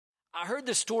I heard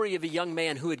the story of a young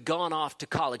man who had gone off to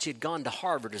college. He had gone to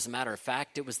Harvard, as a matter of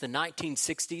fact. It was the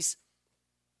 1960s,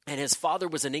 and his father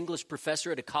was an English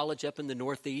professor at a college up in the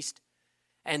Northeast.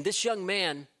 And this young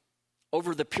man,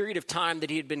 over the period of time that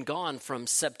he had been gone from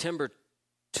September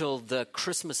till the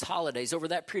Christmas holidays, over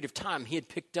that period of time, he had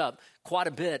picked up quite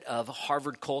a bit of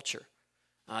Harvard culture.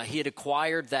 He had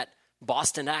acquired that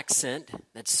Boston accent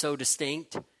that's so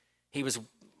distinct. He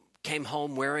came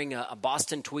home wearing a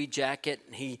Boston tweed jacket,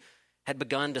 and he had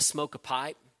begun to smoke a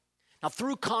pipe. Now,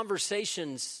 through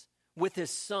conversations with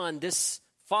his son, this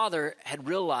father had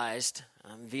realized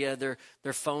via their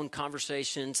phone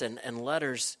conversations and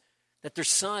letters that their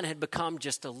son had become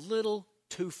just a little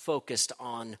too focused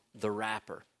on the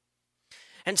rapper.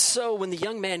 And so when the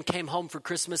young man came home for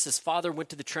Christmas, his father went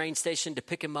to the train station to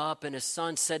pick him up, and his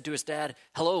son said to his dad,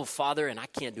 "Hello, Father," and I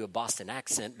can't do a Boston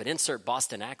accent, but insert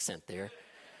Boston accent there.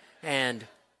 And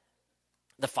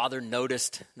the father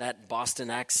noticed that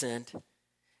Boston accent.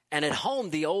 And at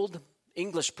home, the old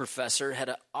English professor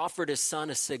had offered his son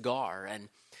a cigar,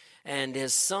 and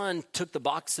his son took the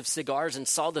box of cigars and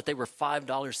saw that they were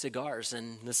 $5 cigars,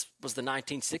 and this was the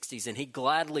 1960s, and he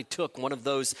gladly took one of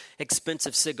those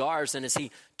expensive cigars, and as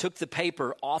he took the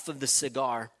paper off of the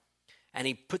cigar and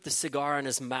he put the cigar in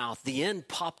his mouth, the end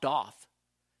popped off.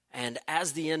 And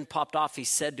as the end popped off, he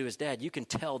said to his dad, "You can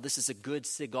tell this is a good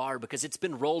cigar because it's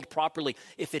been rolled properly.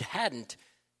 If it hadn't,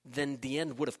 then the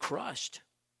end would have crushed."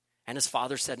 And his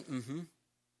father said, "Mm-hmm."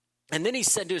 And then he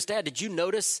said to his dad, "Did you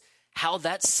notice how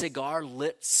that cigar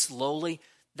lit slowly?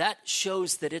 That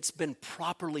shows that it's been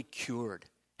properly cured,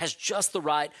 has just the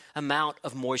right amount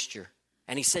of moisture."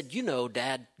 And he said, "You know,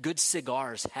 Dad, good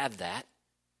cigars have that."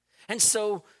 And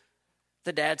so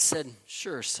the dad said,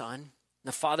 "Sure, son."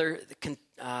 The father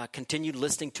continued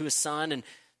listening to his son, and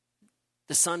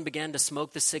the son began to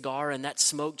smoke the cigar, and that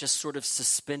smoke just sort of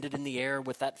suspended in the air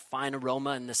with that fine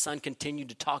aroma, and the son continued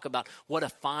to talk about what a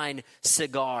fine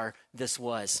cigar this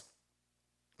was.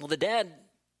 Well, the dad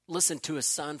listened to his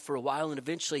son for a while, and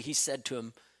eventually he said to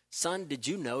him, "Son, did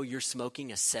you know you're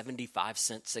smoking a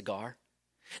 75-cent cigar?"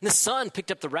 And the son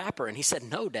picked up the wrapper, and he said,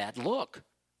 "No, Dad, look,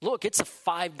 it's a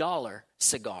 $5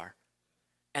 cigar."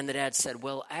 And the dad said,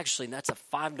 "Well, actually, that's a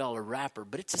 $5 wrapper,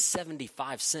 but it's a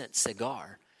 75-cent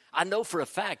cigar. I know for a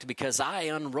fact because I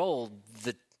unrolled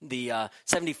the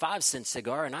 75-cent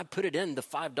cigar, and I put it in the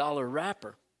 $5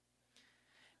 wrapper."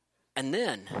 And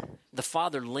then the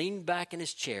father leaned back in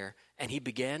his chair, and he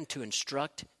began to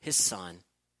instruct his son.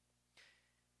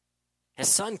 His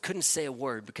son couldn't say a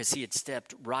word because he had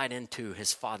stepped right into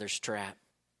his father's trap.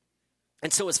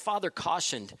 And so his father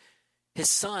cautioned his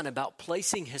son about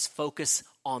placing his focus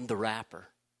on the wrapper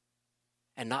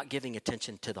and not giving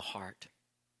attention to the heart.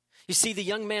 You see, the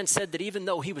young man said that even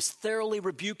though he was thoroughly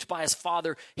rebuked by his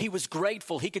father, he was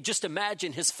grateful. He could just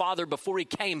imagine his father before he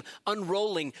came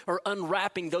unrolling or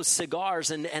unwrapping those cigars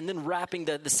and then wrapping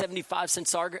the 75-cent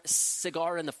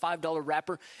cigar in the $5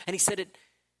 wrapper. And he said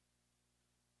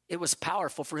it was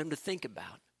powerful for him to think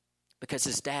about because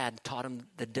his dad taught him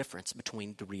the difference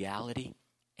between the reality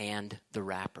and the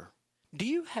wrapper. Do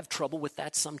you have trouble with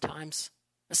that sometimes?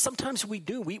 Sometimes we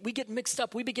do. We get mixed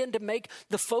up. We begin to make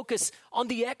the focus on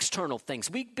the external things.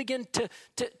 We begin to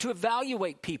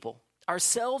evaluate people,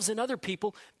 ourselves and other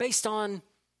people, based on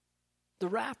the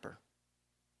wrapper,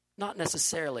 not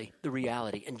necessarily the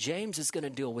reality. And James is going to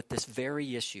deal with this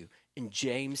very issue in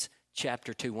James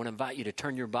chapter 2. I want to invite you to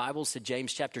turn your Bibles to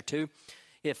James chapter 2.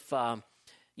 If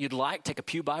you'd like, take a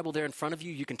pew Bible there in front of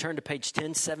you. You can turn to page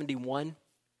 1071.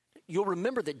 You'll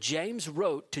remember that James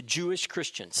wrote to Jewish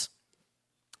Christians.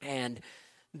 And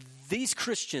these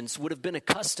Christians would have been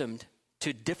accustomed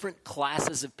to different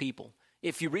classes of people.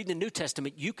 If you read the New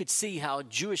Testament, you could see how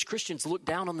Jewish Christians looked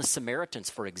down on the Samaritans,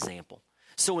 for example.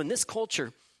 So in this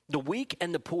culture, the weak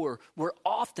and the poor were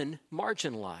often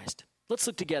marginalized. Let's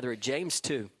look together at James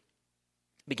 2,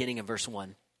 beginning in verse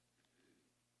 1.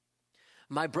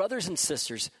 "My brothers and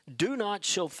sisters, do not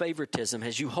show favoritism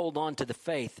as you hold on to the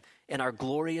faith in our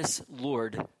glorious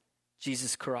Lord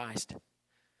Jesus Christ.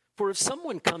 For if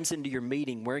someone comes into your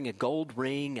meeting wearing a gold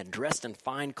ring and dressed in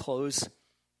fine clothes,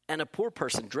 and a poor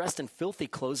person dressed in filthy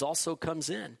clothes also comes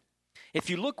in, if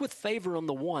you look with favor on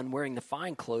the one wearing the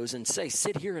fine clothes and say,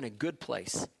 'Sit here in a good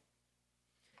place,'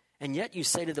 and yet you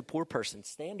say to the poor person,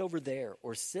 'Stand over there,'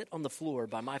 or 'Sit on the floor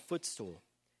by my footstool,'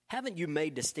 haven't you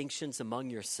made distinctions among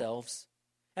yourselves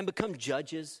and become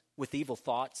judges with evil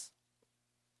thoughts?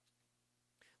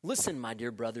 Listen, my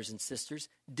dear brothers and sisters,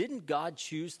 didn't God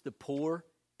choose the poor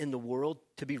in the world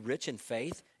to be rich in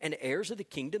faith and heirs of the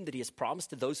kingdom that he has promised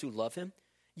to those who love him?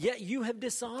 Yet you have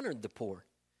dishonored the poor.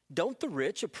 Don't the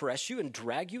rich oppress you and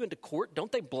drag you into court?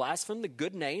 Don't they blaspheme the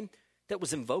good name that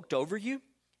was invoked over you?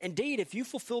 Indeed, if you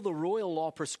fulfill the royal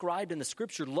law prescribed in the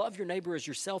scripture, love your neighbor as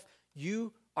yourself,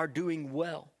 you are doing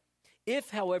well.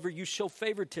 If, however, you show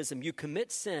favoritism, you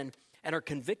commit sin and are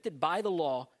convicted by the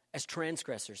law as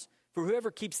transgressors. For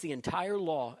whoever keeps the entire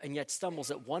law and yet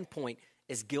stumbles at one point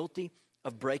is guilty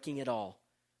of breaking it all.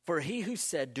 For he who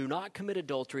said, do not commit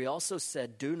adultery, also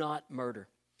said, do not murder.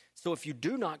 So if you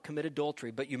do not commit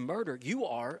adultery, but you murder, you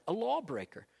are a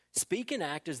lawbreaker. Speak and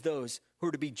act as those who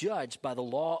are to be judged by the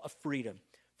law of freedom.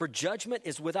 For judgment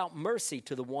is without mercy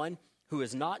to the one who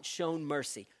has not shown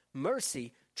mercy.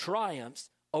 Mercy triumphs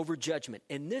over judgment.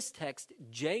 In this text,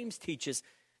 James teaches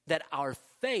that our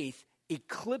faith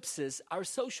eclipses our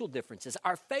social differences.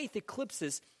 Our faith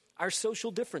eclipses our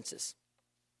social differences.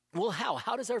 Well, how?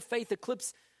 How does our faith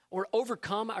eclipse or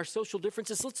overcome our social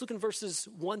differences? Let's look in verses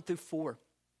 1 through 4.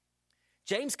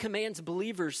 James commands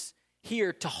believers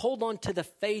here to hold on to the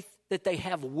faith that they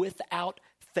have without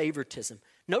favoritism.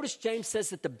 Notice James says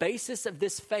that the basis of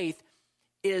this faith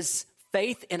is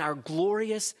faith in our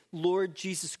glorious Lord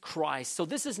Jesus Christ. So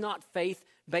this is not faith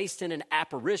based in an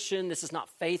apparition. This is not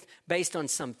faith based on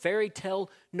some fairy tale.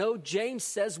 No, James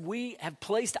says we have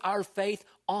placed our faith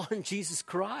on Jesus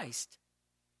Christ.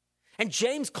 And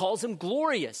James calls him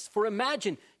glorious. For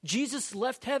imagine, Jesus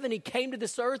left heaven, he came to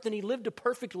this earth, and he lived a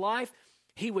perfect life.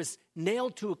 He was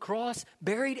nailed to a cross,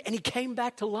 buried, and he came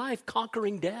back to life,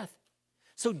 conquering death.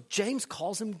 So James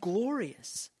calls him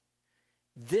glorious.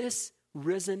 This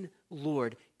risen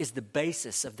Lord is the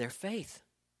basis of their faith.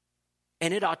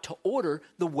 And it ought to order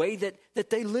the way that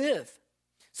they live.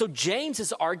 So James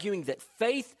is arguing that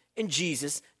faith in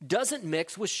Jesus doesn't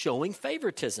mix with showing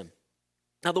favoritism.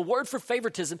 Now, the word for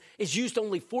favoritism is used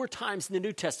only 4 times in the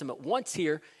New Testament, once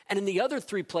here, and in the other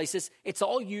 3 places, it's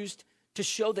all used to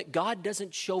show that God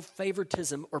doesn't show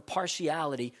favoritism or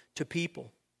partiality to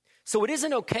people. So it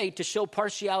isn't okay to show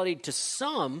partiality to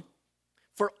some,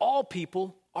 for all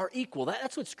people are equal.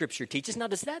 That's what Scripture teaches. Now,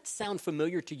 does that sound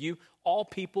familiar to you? All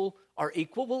people are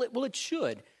equal? Well, it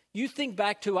should. You think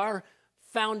back to our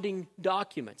founding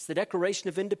documents, the Declaration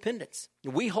of Independence.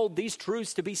 We hold these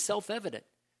truths to be self-evident,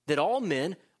 that all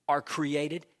men are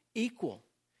created equal.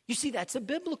 You see, that's a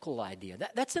biblical idea.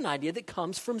 That's an idea that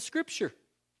comes from Scripture.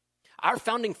 Our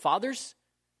founding fathers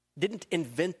didn't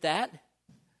invent that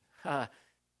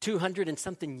 200 and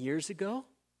something years ago.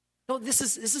 No, this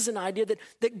is an idea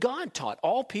that God taught.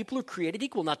 All people are created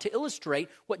equal. Now, to illustrate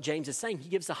what James is saying, he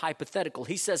gives a hypothetical.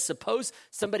 He says, suppose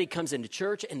somebody comes into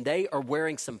church and they are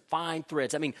wearing some fine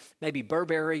threads. I mean, maybe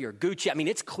Burberry or Gucci. I mean,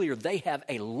 it's clear they have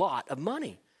a lot of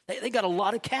money. They got a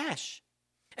lot of cash.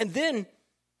 And then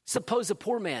suppose a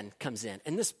poor man comes in,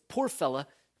 and this poor fella,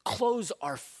 clothes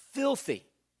are filthy,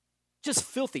 just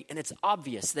filthy, and it's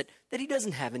obvious that he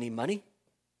doesn't have any money.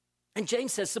 And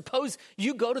James says, suppose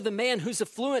you go to the man who's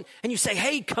affluent and you say,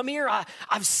 hey, come here,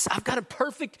 I've got a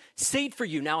perfect seat for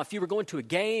you. Now, if you were going to a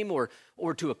game or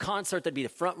to a concert, that'd be the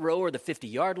front row or the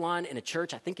 50-yard line. In a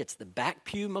church, I think it's the back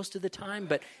pew most of the time.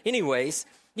 But anyways,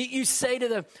 you say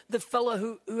to the fellow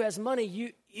who has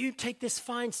money, you take this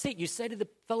fine seat. You say to the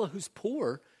fellow who's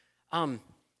poor,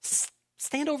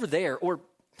 stand over there. Or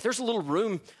if there's a little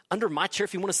room under my chair,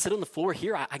 if you want to sit on the floor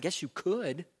here, I guess you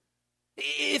could.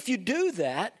 If you do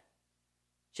that,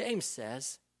 James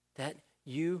says that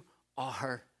you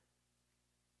are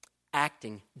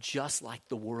acting just like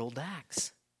the world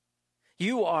acts.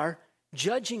 You are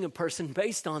judging a person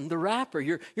based on the wrapper.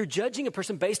 You're judging a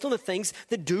person based on the things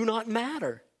that do not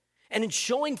matter. And in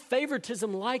showing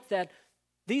favoritism like that,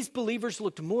 these believers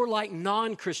looked more like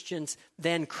non-Christians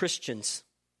than Christians.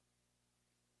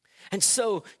 And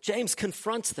so James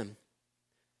confronts them.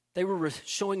 They were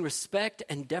showing respect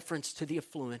and deference to the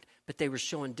affluent, but they were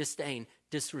showing disdain,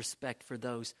 disrespect for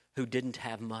those who didn't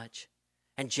have much.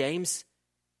 And James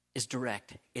is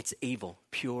direct. It's evil,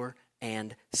 pure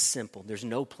and simple. There's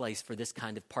no place for this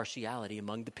kind of partiality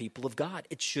among the people of God.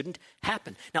 It shouldn't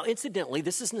happen. Now, incidentally,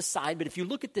 this is an aside, but if you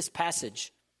look at this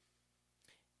passage,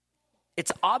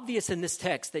 it's obvious in this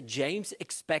text that James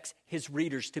expects his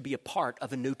readers to be a part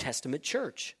of a New Testament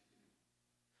church.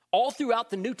 All throughout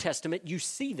the New Testament, you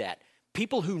see that.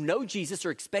 People who know Jesus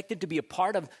are expected to be a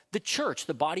part of the church,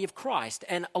 the body of Christ,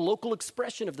 and a local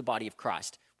expression of the body of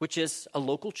Christ, which is a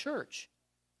local church.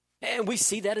 And we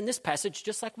see that in this passage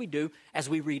just like we do as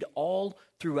we read all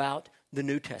throughout the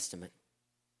New Testament.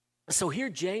 So here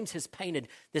James has painted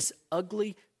this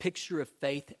ugly picture of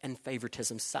faith and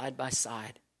favoritism side by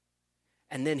side.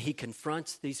 And then he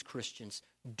confronts these Christians.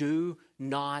 Do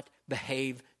not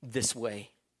behave this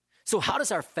way. So how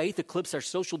does our faith eclipse our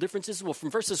social differences? Well,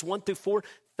 from verses 1 through 4,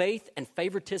 faith and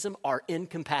favoritism are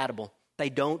incompatible. They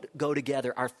don't go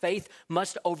together. Our faith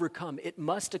must overcome. It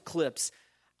must eclipse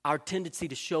our tendency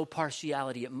to show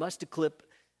partiality. It must eclipse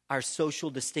our social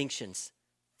distinctions.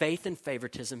 Faith and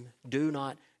favoritism do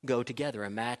not go together. A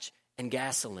match and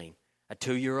gasoline, a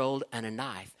 2-year-old and a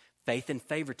knife. Faith and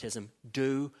favoritism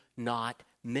do not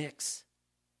mix.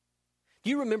 Do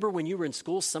you remember when you were in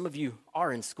school? Some of you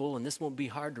are in school, and this won't be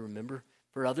hard to remember.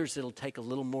 For others, it'll take a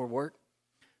little more work.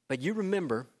 But you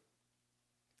remember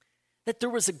that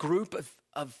there was a group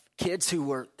of kids who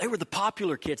were the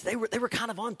popular kids. They were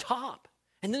kind of on top.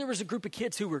 And then there was a group of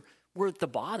kids who were at the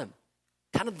bottom,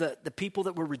 kind of the people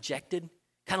that were rejected,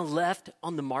 kind of left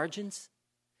on the margins.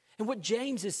 And what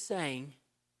James is saying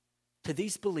to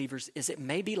these believers is it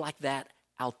may be like that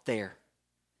out there.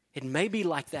 It may be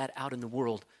like that out in the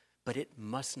world, but it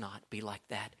must not be like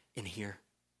that in here.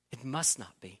 It must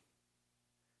not be.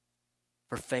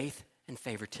 For faith and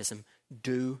favoritism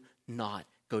do not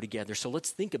go together. So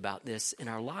let's think about this in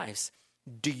our lives.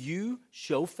 Do you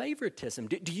show favoritism?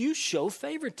 Do you show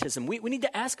favoritism? We need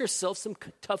to ask ourselves some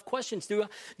tough questions.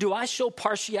 Do I show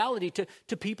partiality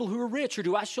to people who are rich, or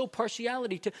do I show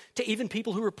partiality to even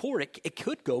people who are poor? It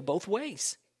could go both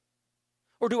ways.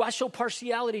 Or do I show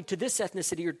partiality to this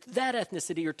ethnicity or that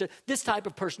ethnicity, or to this type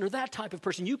of person or that type of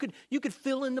person? You could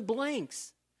fill in the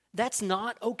blanks. That's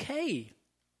not okay.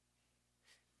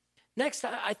 Next,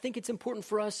 I think it's important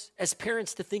for us as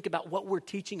parents to think about what we're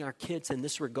teaching our kids in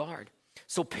this regard.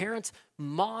 So parents,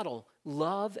 model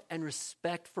love and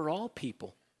respect for all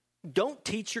people. Don't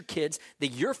teach your kids that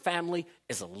your family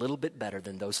is a little bit better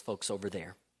than those folks over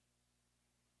there.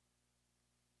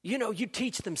 You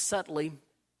teach them subtly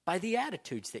by the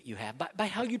attitudes that you have, by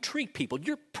how you treat people.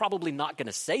 You're probably not going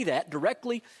to say that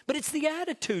directly, but it's the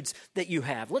attitudes that you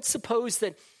have. Let's suppose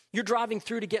that you're driving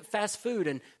through to get fast food,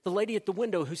 and the lady at the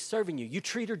window who's serving you, you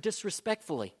treat her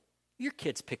disrespectfully. Your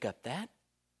kids pick up that.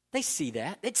 They see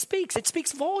that. It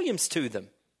speaks volumes to them.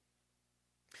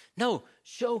 No,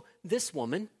 show this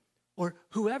woman or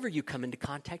whoever you come into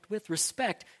contact with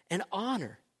respect and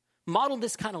honor. Model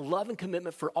this kind of love and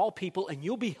commitment for all people, and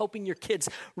you'll be helping your kids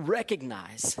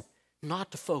recognize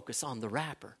not to focus on the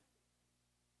wrapper.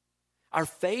 Our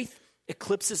faith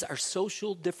eclipses our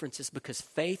social differences because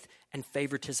faith and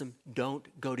favoritism don't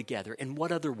go together. In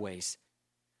what other ways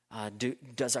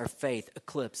does our faith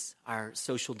eclipse our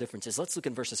social differences? Let's look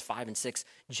in verses 5 and 6.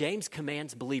 James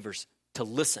commands believers to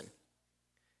listen.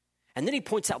 And then he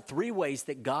points out 3 ways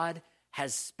that God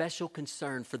has special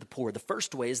concern for the poor. The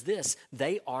first way is this: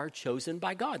 they are chosen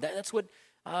by God. That's what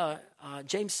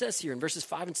James says here in verses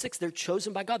 5 and 6. They're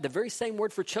chosen by God. The very same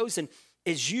word for chosen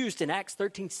is used in Acts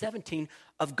 13:17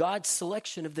 of God's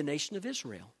selection of the nation of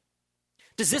Israel.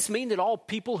 Does this mean that all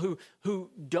people who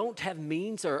don't have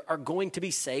means are going to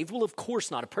be saved? Well, of course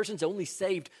not. A person's only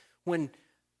saved when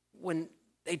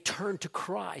they turn to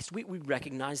Christ. We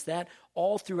recognize that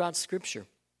all throughout Scripture.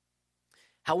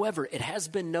 However, it has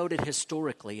been noted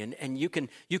historically, and you can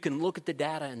look at the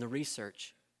data and the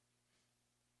research.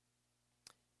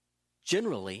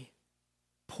 Generally,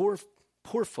 poor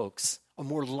folks are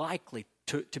more likely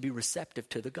to be receptive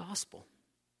to the gospel.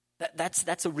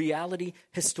 That's a reality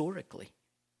historically.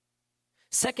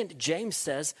 Second, James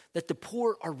says that the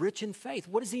poor are rich in faith.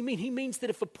 What does he mean? He means that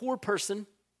if a poor person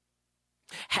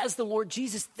has the Lord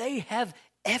Jesus, they have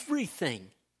everything.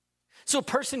 So a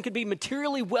person could be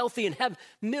materially wealthy and have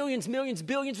millions,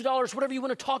 billions of dollars, whatever you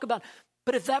want to talk about.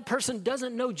 But if that person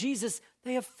doesn't know Jesus,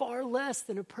 they have far less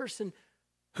than a person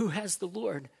who has the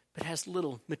Lord but has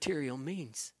little material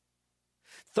means.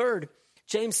 Third,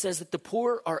 James says that the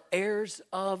poor are heirs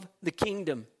of the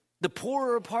kingdom. The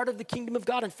poor are a part of the kingdom of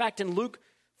God. In fact, in Luke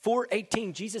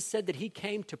 4:18, Jesus said that he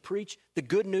came to preach the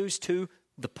good news to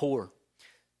the poor.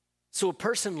 So a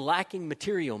person lacking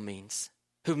material means,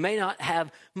 who may not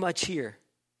have much here,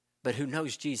 but who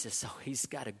knows Jesus, he's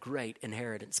got a great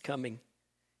inheritance coming.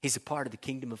 He's a part of the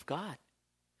kingdom of God.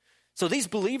 So these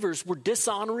believers were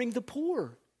dishonoring the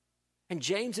poor. And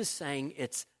James is saying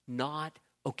it's not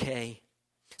okay.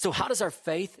 So how does our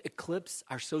faith eclipse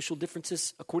our social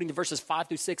differences? According to verses 5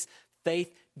 through 6,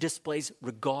 faith displays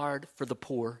regard for the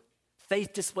poor.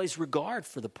 Faith displays regard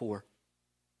for the poor.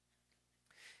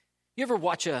 You ever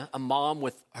watch a mom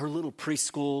with her little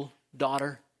preschool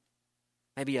daughter?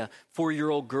 Maybe a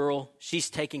 4-year-old girl. She's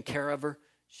taking care of her.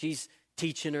 She's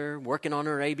teaching her, working on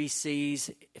her ABCs.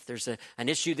 If there's an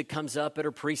issue that comes up at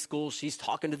her preschool, she's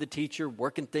talking to the teacher,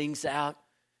 working things out.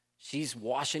 She's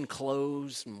washing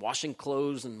clothes and washing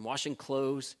clothes and washing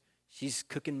clothes. She's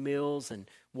cooking meals and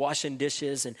washing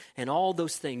dishes and all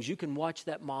those things. You can watch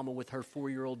that mama with her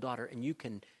 4-year-old daughter, and you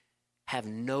can have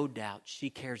no doubt she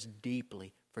cares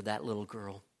deeply for that little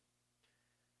girl.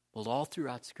 Well, all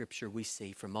throughout Scripture we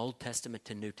see from Old Testament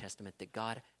to New Testament that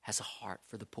God has a heart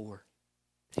for the poor.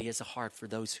 That he has a heart for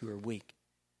those who are weak,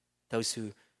 those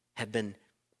who have been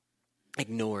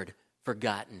ignored,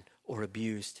 forgotten, or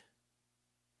abused.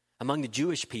 Among the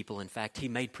Jewish people, in fact, he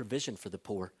made provision for the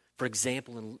poor. For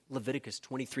example, in Leviticus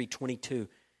 23:22,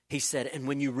 he said, "And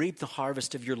when you reap the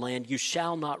harvest of your land, you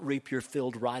shall not reap your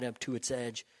field right up to its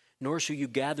edge, nor shall you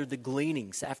gather the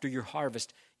gleanings after your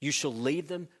harvest. You shall leave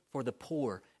them for the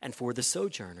poor and for the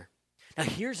sojourner." Now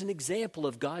here's an example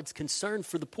of God's concern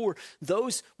for the poor.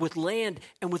 Those with land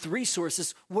and with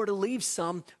resources were to leave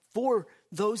some for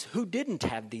those who didn't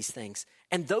have these things.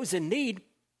 And those in need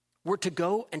were to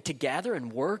go and to gather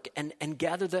and work and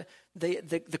gather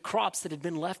the crops that had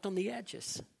been left on the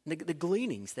edges, the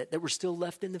gleanings that were still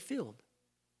left in the field.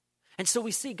 And so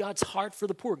we see God's heart for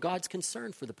the poor, God's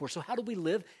concern for the poor. So how do we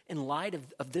live in light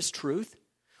of this truth?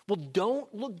 Well,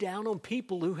 don't look down on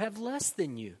people who have less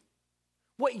than you.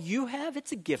 What you have,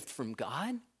 it's a gift from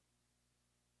God.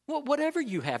 Well, whatever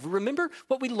you have. Remember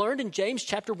what we learned in James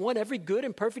chapter 1, every good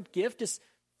and perfect gift is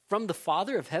from the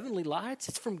Father of heavenly lights.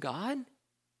 It's from God.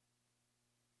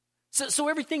 So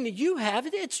everything that you have,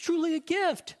 it's truly a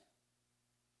gift.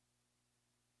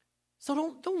 So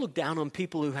don't look down on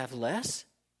people who have less.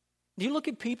 Do you look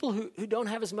at people who don't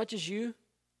have as much as you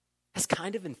as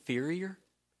kind of inferior?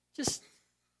 Just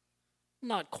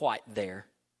not quite there.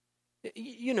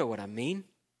 You know what I mean.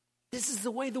 This is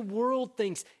the way the world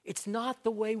thinks. It's not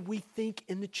the way we think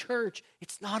in the church.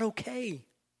 It's not okay.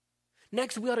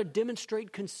 Next, we ought to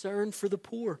demonstrate concern for the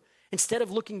poor. Instead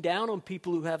of looking down on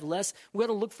people who have less, we ought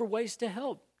to look for ways to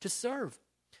help, to serve.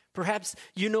 Perhaps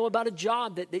you know about a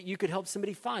job that you could help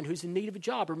somebody find who's in need of a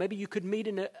job, or maybe you could meet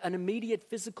an immediate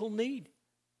physical need.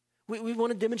 We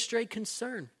want to demonstrate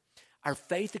concern. Our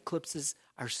faith eclipses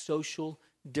our social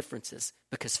differences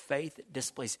because faith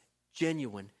displays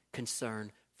genuine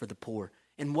concern for the poor.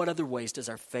 In what other ways does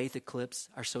our faith eclipse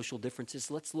our social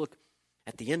differences? Let's look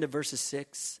at the end of verses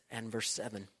 6 and verse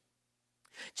 7.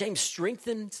 James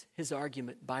strengthens his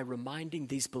argument by reminding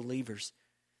these believers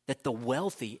that the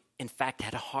wealthy, in fact,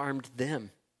 had harmed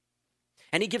them.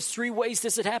 And he gives 3 ways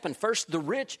this had happened. First, the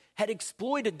rich had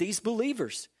exploited these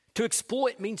believers. To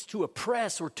exploit means to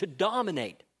oppress or to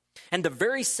dominate. And the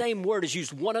very same word is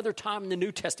used one other time in the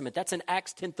New Testament. That's in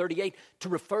Acts 10:38 to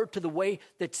refer to the way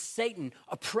that Satan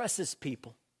oppresses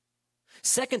people.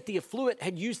 Second, the affluent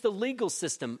had used the legal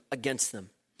system against them.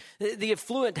 The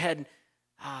affluent had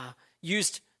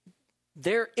used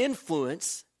their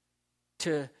influence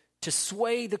to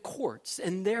sway the courts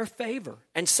in their favor.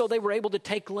 And so they were able to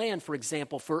take land, for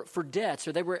example, for debts,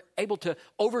 or they were able to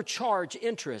overcharge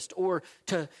interest or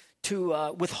to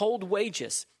withhold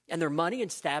wages. And their money and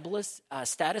status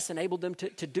enabled them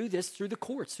to do this through the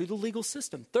courts, through the legal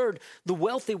system. Third, the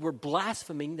wealthy were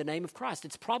blaspheming the name of Christ.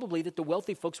 It's probably that the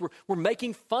wealthy folks were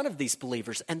making fun of these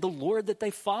believers and the Lord that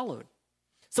they followed.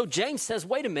 So James says,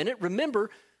 wait a minute, remember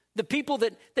the people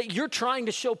that you're trying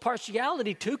to show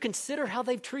partiality to, consider how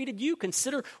they've treated you.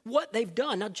 Consider what they've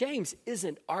done. Now, James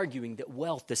isn't arguing that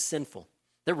wealth is sinful.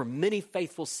 There were many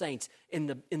faithful saints in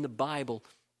the Bible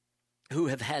who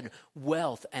have had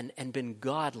wealth and been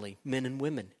godly men and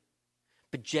women.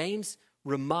 But James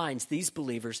reminds these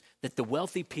believers that the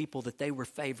wealthy people that they were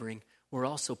favoring were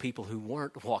also people who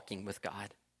weren't walking with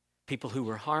God, people who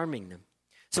were harming them.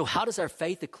 So how does our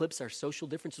faith eclipse our social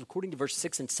differences? According to verse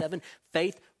 6 and 7,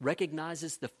 faith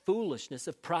recognizes the foolishness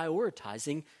of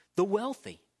prioritizing the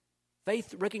wealthy.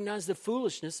 Faith recognizes the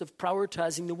foolishness of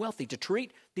prioritizing the wealthy. To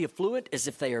treat the affluent as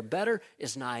if they are better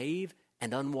is naive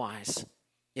and unwise.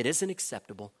 It isn't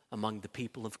acceptable among the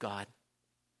people of God.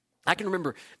 I can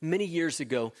remember many years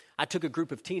ago, I took a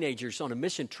group of teenagers on a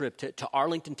mission trip to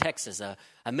Arlington, Texas, a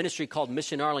ministry called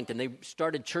Mission Arlington. They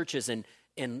started churches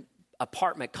in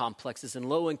apartment complexes and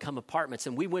low-income apartments,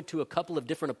 and we went to a couple of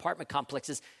different apartment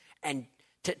complexes and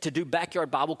to do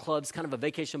backyard Bible clubs, kind of a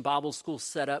vacation Bible school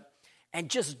setup, and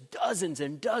just dozens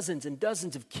and dozens and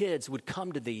dozens of kids would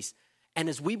come to these. And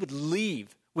as we would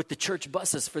leave with the church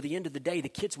buses for the end of the day, the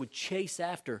kids would chase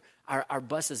after our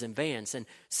buses and vans. And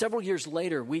several years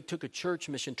later, we took a church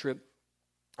mission trip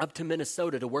up to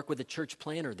Minnesota to work with a church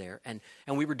planter there. And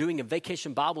we were doing a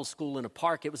vacation Bible school in a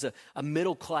park. It was a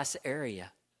middle-class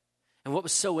area. And what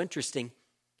was so interesting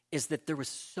is that there was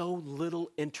so little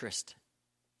interest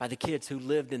by the kids who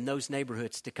lived in those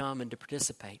neighborhoods to come and to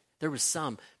participate. There was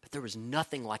some, but there was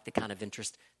nothing like the kind of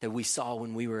interest that we saw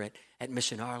when we were at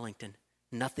Mission Arlington.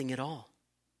 Nothing at all.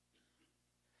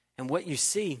 And what you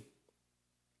see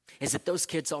is that those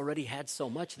kids already had so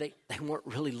much, they weren't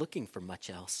really looking for much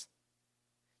else.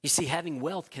 You see, having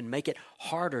wealth can make it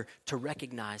harder to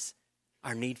recognize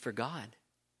our need for God.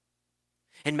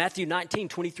 In Matthew 19,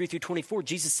 23 through 24,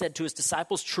 Jesus said to his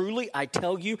disciples, "Truly, I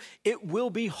tell you, it will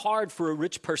be hard for a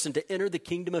rich person to enter the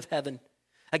kingdom of heaven.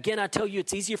 Again, I tell you,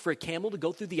 it's easier for a camel to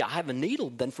go through the eye of a needle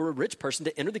than for a rich person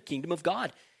to enter the kingdom of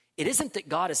God. It isn't that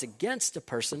God is against a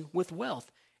person with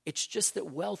wealth. It's just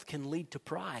that wealth can lead to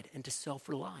pride and to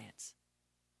self-reliance.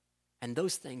 And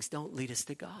those things don't lead us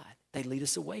to God. They lead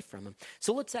us away from him."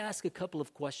 So let's ask a couple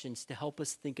of questions to help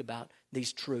us think about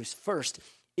these truths. First,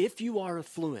 if you are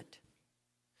affluent,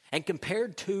 and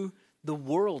compared to the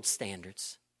world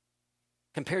standards,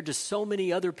 compared to so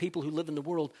many other people who live in the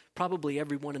world, probably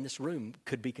everyone in this room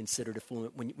could be considered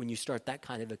affluent when you start that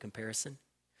kind of a comparison.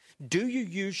 Do you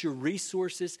use your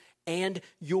resources and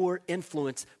your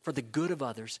influence for the good of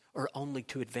others or only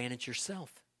to advantage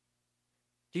yourself?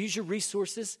 Do you use your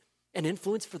resources and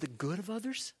influence for the good of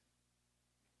others?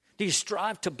 Do you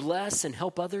strive to bless and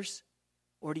help others,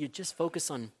 or do you just focus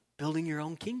on building your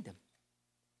own kingdom?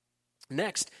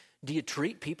 Next, do you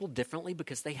treat people differently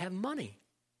because they have money?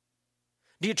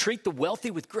 Do you treat the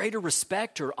wealthy with greater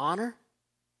respect or honor?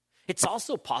 It's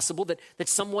also possible that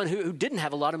someone who didn't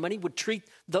have a lot of money would treat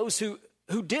those who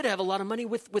did have a lot of money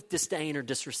with disdain or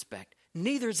disrespect.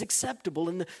 Neither is acceptable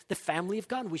in the family of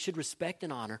God. We should respect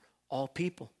and honor all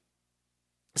people.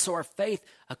 So our faith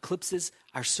eclipses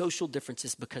our social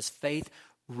differences because faith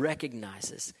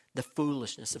recognizes the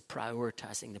foolishness of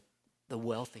prioritizing the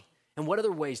wealthy. And what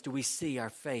other ways do we see our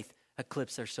faith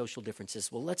eclipse our social differences?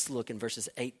 Well, let's look in verses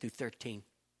 8 through 13.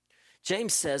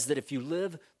 James says that if you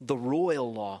live the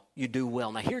royal law, you do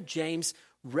well. Now here James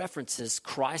references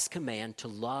Christ's command to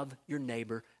love your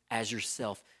neighbor as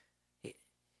yourself.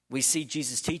 We see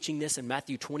Jesus teaching this in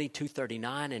Matthew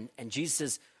 22:39, and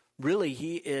Jesus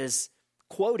he is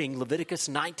quoting Leviticus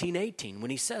 19:18 when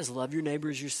he says, "Love your neighbor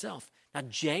as yourself." Now,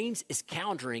 James is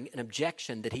countering an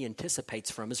objection that he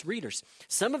anticipates from his readers.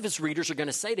 Some of his readers are going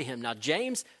to say to him, "Now,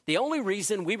 James, the only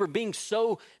reason we were being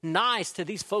so nice to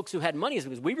these folks who had money is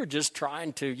because we were just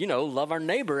trying to, love our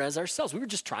neighbor as ourselves. We were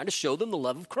just trying to show them the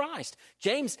love of Christ."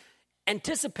 James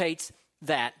anticipates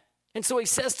that. And so he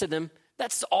says to them,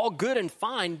 that's all good and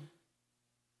fine.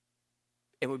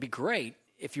 It would be great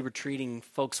if you were treating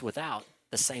folks without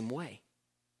the same way.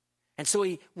 And so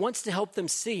he wants to help them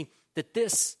see that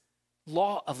this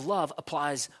law of love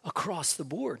applies across the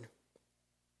board.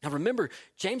 Now remember,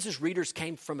 James's readers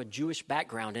came from a Jewish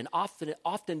background, and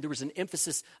often there was an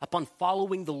emphasis upon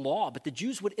following the law, but the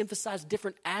Jews would emphasize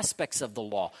different aspects of the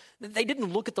law. They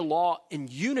didn't look at the law in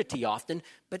unity often,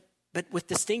 but with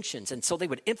distinctions. And so they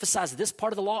would emphasize this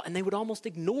part of the law, and they would almost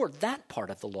ignore that part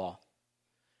of the law.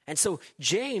 And so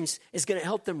James is going to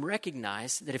help them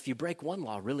recognize that if you break one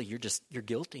law, really you're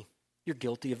guilty. You're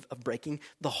guilty of breaking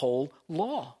the whole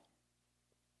law.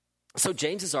 So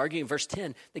James is arguing in verse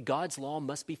 10 that God's law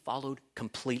must be followed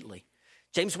completely.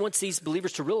 James wants these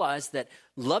believers to realize that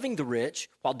loving the rich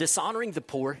while dishonoring the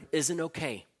poor isn't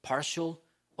okay. Partial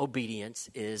obedience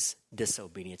is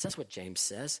disobedience. That's what James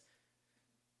says.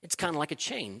 It's kind of like a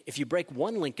chain. If you break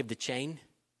one link of the chain,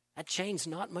 that chain's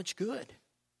not much good.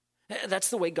 That's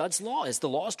the way God's law is. The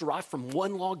law is derived from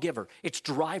one lawgiver. It's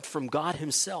derived from God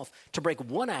himself. To break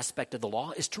one aspect of the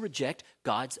law is to reject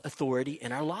God's authority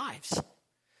in our lives.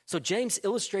 So James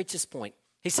illustrates his point.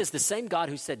 He says the same God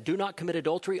who said, "Do not commit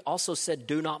adultery," also said,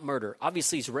 "Do not murder."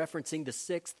 Obviously, he's referencing the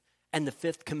 6th and the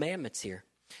 5th commandments here.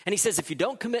 And he says, if you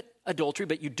don't commit adultery,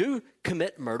 but you do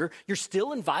commit murder, you're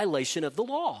still in violation of the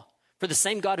law. For the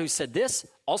same God who said this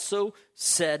also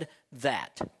said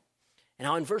that. And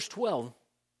now in verse 12,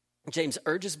 James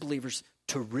urges believers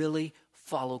to really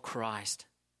follow Christ,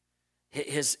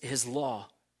 his law,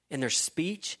 in their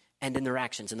speech and in their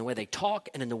actions, in the way they talk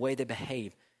and in the way they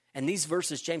behave. And these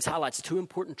verses, James highlights 2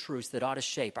 important truths that ought to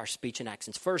shape our speech and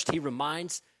actions. First, he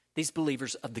reminds these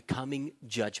believers of the coming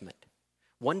judgment.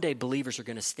 One day, believers are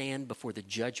going to stand before the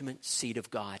judgment seat of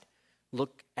God.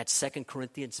 Look at 2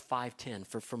 Corinthians 5:10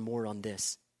 for more on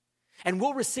this. And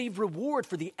we'll receive reward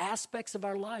for the aspects of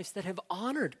our lives that have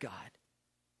honored God.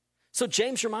 So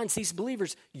James reminds these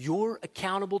believers, you're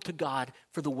accountable to God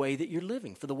for the way that you're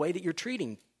living, for the way that you're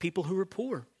treating people who are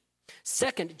poor.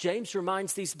 Second, James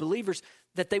reminds these believers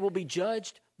that they will be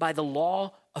judged by the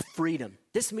law of freedom.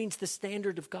 This means the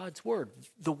standard of God's word,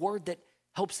 the word that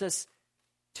helps us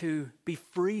to be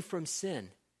free from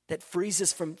sin, that frees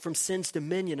us from sin's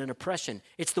dominion and oppression.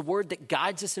 It's the word that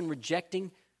guides us in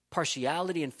rejecting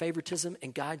partiality and favoritism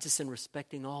and guides us in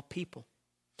respecting all people.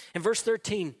 In verse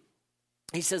 13,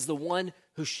 he says, the one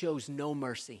who shows no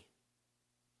mercy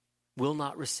will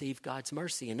not receive God's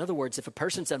mercy. In other words, if a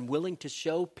person's unwilling to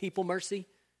show people mercy,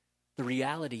 the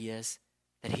reality is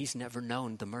that he's never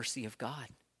known the mercy of God.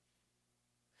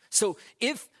 So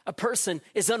if a person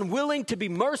is unwilling to be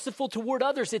merciful toward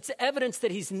others, it's evidence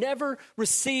that he's never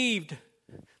received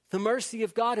the mercy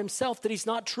of God himself, that he's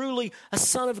not truly a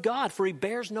son of God, for he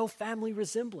bears no family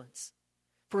resemblance.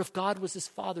 For if God was his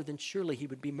father, then surely he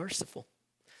would be merciful.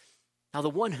 Now the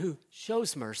one who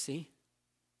shows mercy,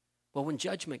 well, when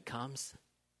judgment comes,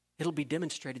 it'll be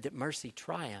demonstrated that mercy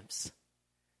triumphs,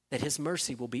 that his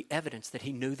mercy will be evidence that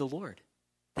he knew the Lord,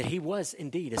 that he was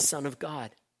indeed a son of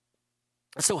God.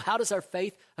 So how does our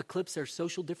faith eclipse our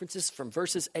social differences? From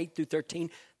verses 8 through 13,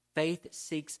 faith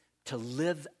seeks to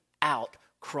live out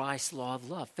Christ's law of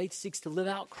love. Faith seeks to live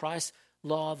out Christ's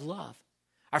law of love.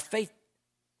 Our faith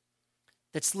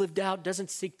that's lived out doesn't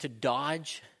seek to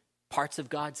dodge parts of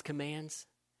God's commands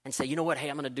and say, you know what, hey,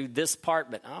 I'm going to do this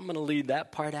part, but I'm going to leave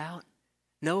that part out.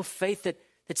 No, faith that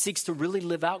seeks to really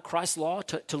live out Christ's law,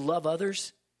 to love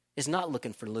others, is not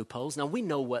looking for loopholes. Now, we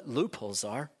know what loopholes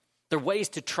are. They're ways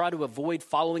to try to avoid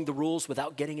following the rules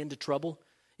without getting into trouble.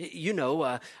 You know,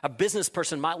 a business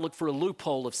person might look for a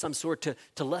loophole of some sort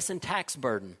to lessen tax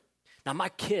burden. Now, my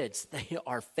kids, they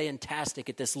are fantastic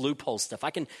at this loophole stuff.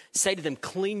 I can say to them,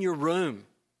 clean your room.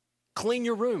 Clean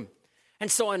your room.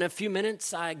 And so in a few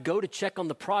minutes, I go to check on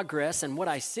the progress, and what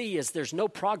I see is there's no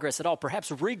progress at all,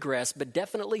 perhaps regress, but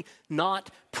definitely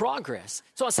not progress.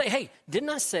 So I say, hey,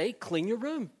 didn't I say clean your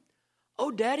room?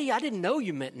 Oh, Daddy, I didn't know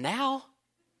you meant now.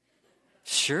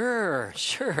 Sure.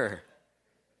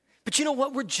 But you know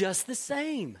what? We're just the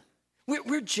same.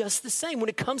 We're just the same. When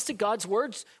it comes to God's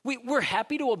words, we're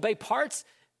happy to obey parts,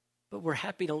 but we're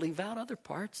happy to leave out other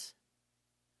parts.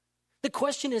 The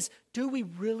question is, do we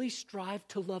really strive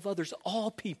to love others, all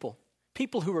people?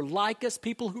 People who are like us,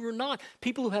 people who are not,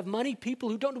 people who have money, people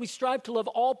who don't. Do we strive to love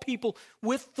all people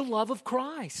with the love of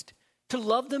Christ? To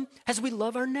love them as we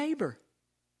love our neighbor?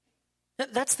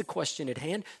 That's the question at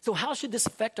hand. So how should this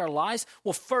affect our lives?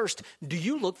 Well, first, do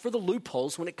you look for the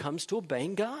loopholes when it comes to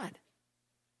obeying God?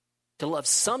 To love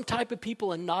some type of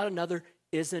people and not another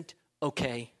isn't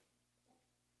okay.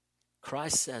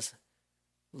 Christ says,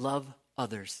 love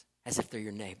others as if they're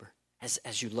your neighbor,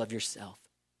 as you love yourself.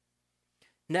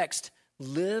 Next,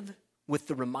 live with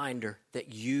the reminder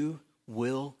that you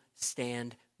will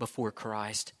stand before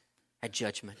Christ at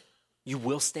judgment. You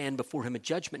will stand before him at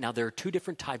judgment. Now, there are two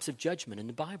different types of judgment in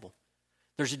the Bible.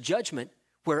 There's a judgment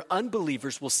where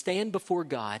unbelievers will stand before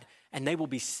God and they will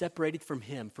be separated from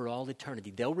him for all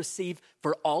eternity. They'll receive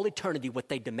for all eternity what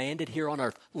they demanded here on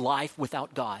earth, life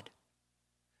without God.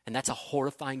 And that's a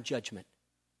horrifying judgment.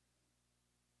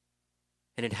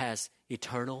 And it has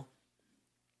eternal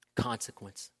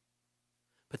consequence.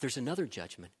 But there's another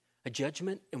judgment, a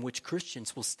judgment in which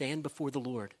Christians will stand before the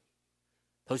Lord.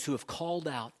 Those who have called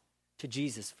out to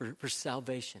Jesus for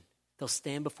salvation. They'll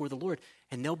stand before the Lord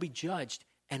and they'll be judged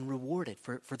and rewarded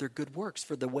for their good works,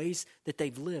 for the ways that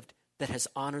they've lived that has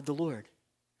honored the Lord.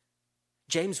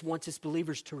 James wants his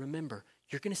believers to remember,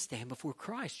 you're going to stand before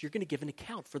Christ. You're going to give an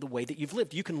account for the way that you've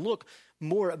lived. You can look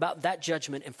more about that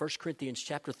judgment in 1 Corinthians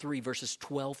chapter 3, verses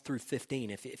 12 through 15,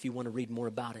 if you want to read more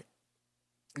about it.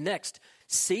 Next,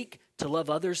 seek to love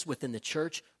others within the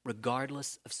church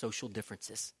regardless of social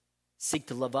differences. Seek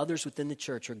to love others within the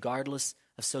church regardless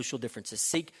of social differences.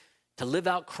 Seek to live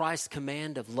out Christ's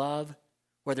command of love,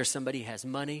 whether somebody has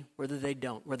money, whether they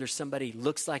don't, whether somebody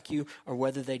looks like you or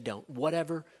whether they don't.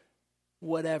 Whatever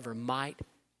might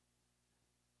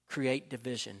create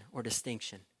division or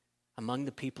distinction among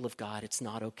the people of God, it's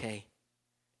not okay.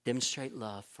 Demonstrate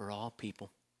love for all people.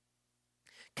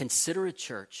 Consider a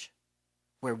church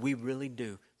where we really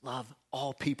do love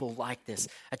all people like this.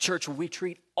 A church where we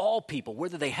treat all people,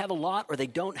 whether they have a lot or they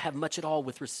don't have much at all,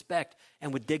 with respect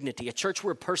and with dignity. A church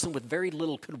where a person with very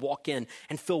little could walk in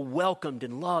and feel welcomed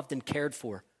and loved and cared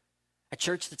for. A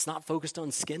church that's not focused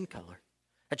on skin color.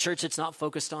 A church that's not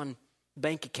focused on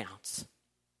bank accounts.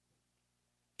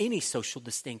 Any social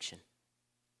distinction,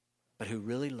 but who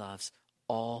really loves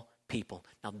all people.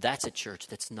 Now that's a church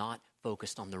that's not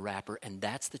focused on the wrapper, and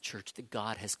that's the church that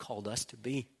God has called us to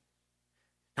be.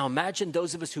 Now imagine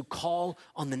those of us who call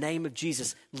on the name of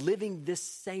Jesus living this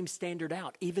same standard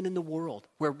out, even in the world,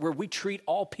 where we treat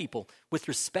all people with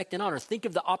respect and honor. Think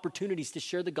of the opportunities to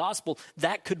share the gospel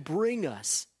that could bring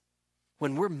us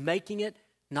when we're making it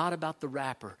not about the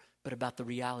wrapper, but about the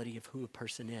reality of who a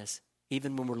person is,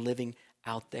 even when we're living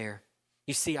out there.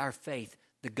 You see, our faith,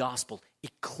 the gospel,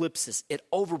 eclipses, it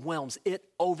overwhelms, it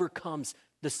overcomes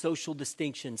the social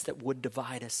distinctions that would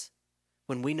divide us.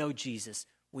 When we know Jesus,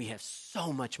 we have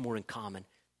so much more in common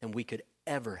than we could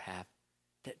ever have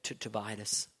to divide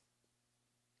us.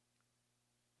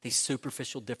 These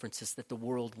superficial differences that the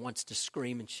world wants to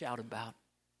scream and shout about,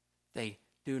 they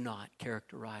do not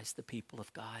characterize the people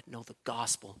of God. No, the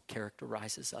gospel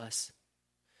characterizes us.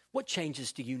 What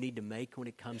changes do you need to make when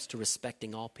it comes to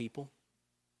respecting all people?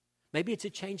 Maybe it's a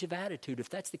change of attitude. If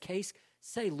that's the case,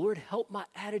 say, Lord, help my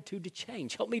attitude to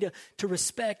change. Help me to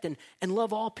respect and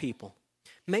love all people.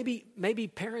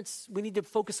 Maybe parents, we need to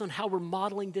focus on how we're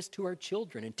modeling this to our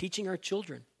children and teaching our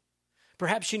children.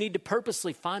 Perhaps you need to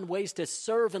purposely find ways to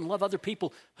serve and love other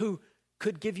people who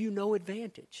could give you no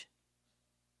advantage.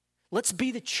 Let's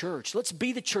be the church. Let's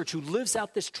be the church who lives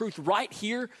out this truth right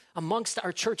here amongst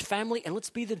our church family. And let's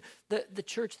be the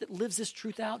church that lives this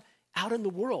truth out in the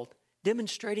world,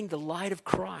 demonstrating the light of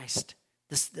Christ,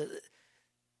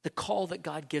 the call that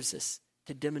God gives us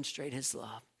to demonstrate his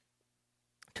love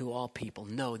to all people.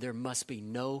 No, there must be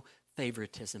no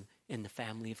favoritism in the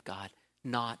family of God,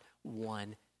 not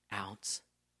 1 ounce.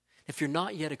 If you're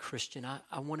not yet a Christian,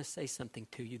 I want to say something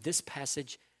to you. This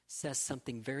passage says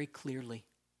something very clearly.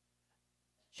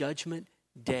 Judgment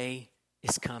day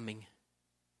is coming.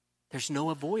 There's no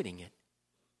avoiding it.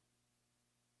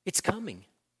 It's coming.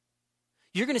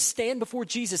 You're going to stand before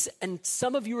Jesus, and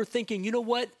some of you are thinking, you know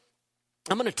what?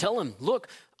 I'm going to tell him, look,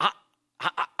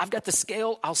 I've got the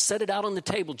scale. I'll set it out on the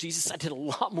table. Jesus, I did a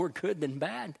lot more good than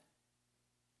bad.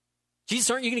 Jesus,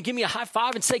 aren't you going to give me a high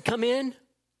five and say, come in?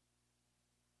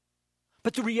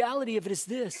 But the reality of it is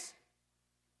this.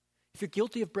 If you're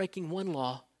guilty of breaking one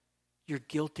law, you're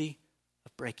guilty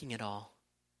of breaking it all.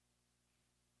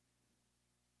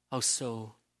 Oh,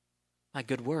 so my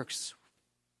good works,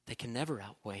 they can never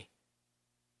outweigh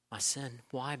my sin.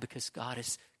 Why? Because God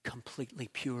is completely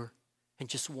pure, and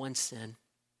just one sin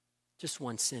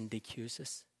DQs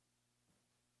us.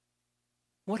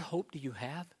 What hope do you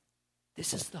have?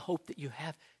 This is the hope that you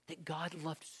have, that God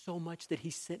loved so much that he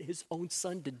sent his own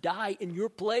son to die in your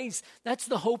place. That's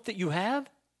the hope that you have.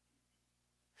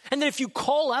 And that if you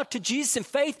call out to Jesus in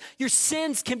faith, your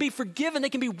sins can be forgiven. They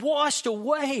can be washed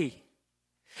away.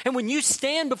 And when you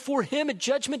stand before him at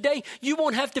Judgment Day, you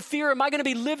won't have to fear, am I going to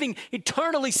be living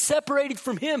eternally separated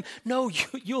from him? No,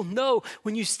 you'll know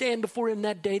when you stand before him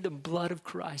that day, the blood of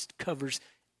Christ covers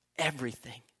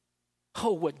everything.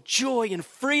 Oh, what joy and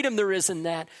freedom there is in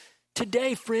that.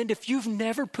 Today, friend, if you've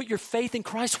never put your faith in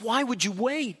Christ, why would you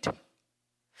wait?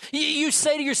 You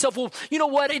say to yourself, well, you know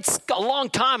what? It's a long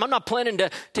time. I'm not planning to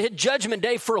hit Judgment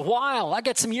Day for a while. I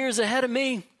got some years ahead of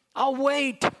me. I'll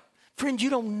wait. Friend, you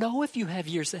don't know if you have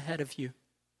years ahead of you.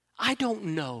 I don't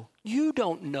know. You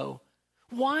don't know.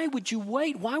 Why would you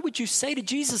wait? Why would you say to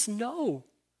Jesus, no?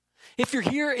 If you're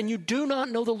here and you do not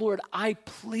know the Lord, I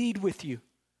plead with you.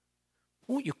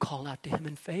 Won't you call out to him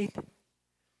in faith?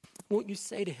 Won't you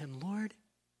say to him, Lord,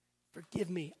 forgive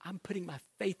me. I'm putting my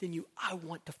faith in you. I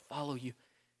want to follow you.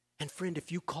 And friend,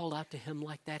 if you call out to him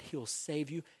like that, he'll save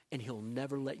you and he'll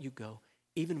never let you go.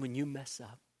 Even when you mess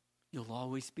up, you'll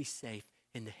always be safe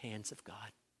in the hands of God.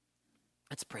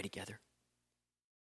 Let's pray together.